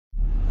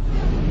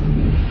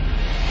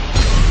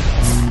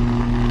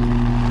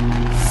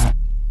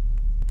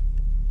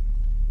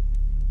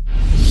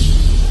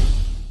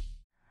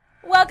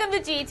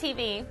Welcome to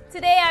GTV.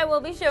 Today I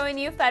will be showing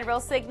you Federal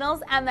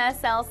Signal's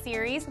MSL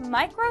series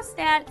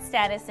MicroStat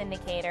status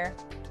indicator.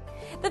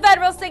 The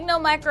Federal Signal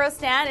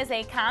MicroStat is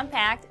a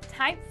compact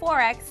Type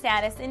 4X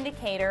status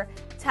indicator,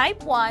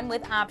 Type 1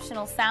 with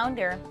optional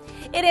sounder.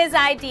 It is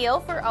ideal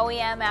for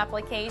OEM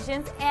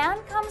applications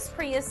and comes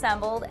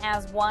pre-assembled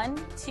as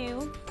 1,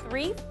 2,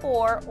 3,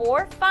 4,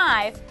 or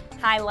 5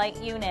 highlight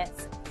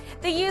units.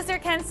 The user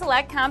can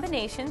select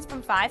combinations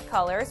from 5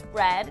 colors: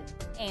 red,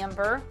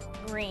 amber,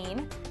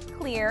 green,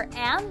 clear,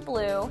 and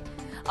blue.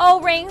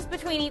 O-rings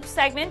between each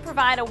segment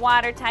provide a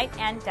watertight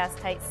and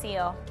dust-tight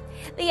seal.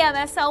 The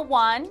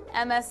MSL1,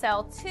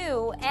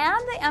 MSL2, and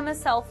the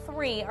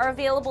MSL3 are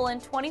available in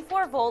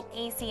 24-volt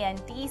AC and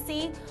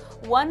DC,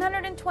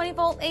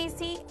 120-volt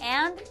AC,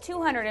 and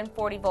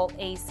 240-volt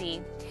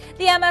AC.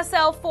 The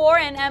MSL4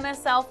 and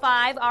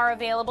MSL5 are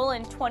available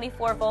in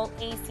 24-volt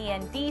AC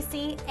and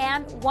DC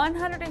and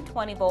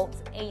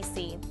 120-volt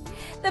AC.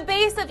 The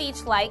base of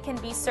each light can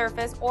be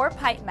surface or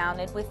pipe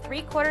mounted with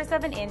 3/4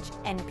 of an inch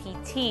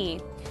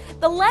NPT.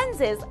 The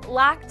lenses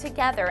lock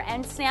together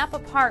and snap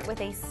apart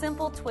with a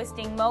simple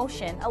twisting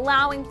motion,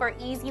 allowing for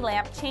easy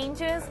lamp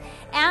changes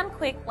and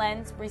quick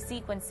lens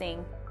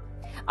resequencing.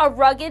 A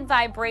rugged,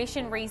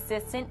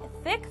 vibration-resistant,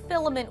 thick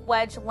filament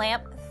wedge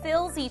lamp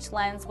fills each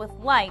lens with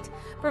light,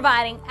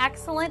 providing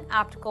excellent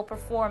optical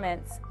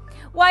performance.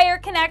 Wire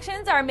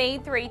connections are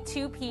made through a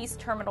 2-piece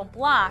terminal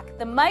block.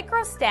 The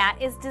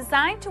MicroStat is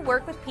designed to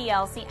work with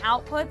PLC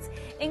outputs,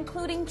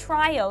 including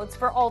triodes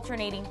for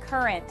alternating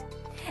current.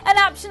 An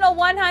optional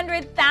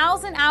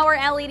 100,000-hour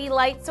LED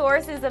light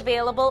source is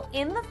available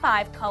in the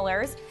 5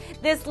 colors.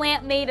 This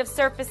lamp, made of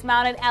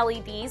surface-mounted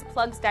LEDs,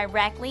 plugs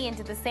directly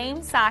into the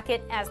same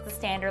socket as the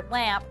standard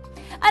lamp.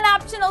 An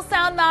optional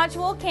sound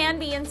module can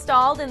be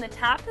installed in the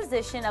top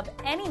position of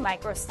any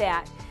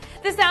MicroStat.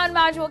 The sound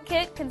module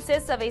kit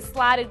consists of a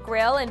slotted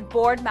grill and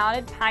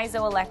board-mounted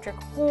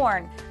piezoelectric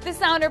horn. The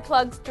sounder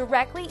plugs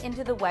directly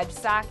into the wedge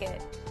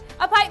socket.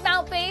 A pipe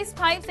mount base,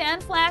 pipes,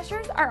 and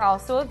flashers are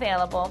also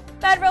available.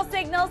 Federal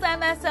Signal's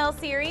MSL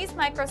series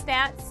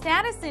MicroStat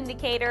status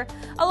indicator,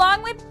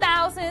 along with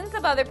thousands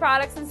of other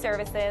products and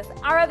services,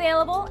 are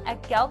available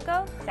at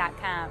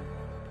GalcoTV.com.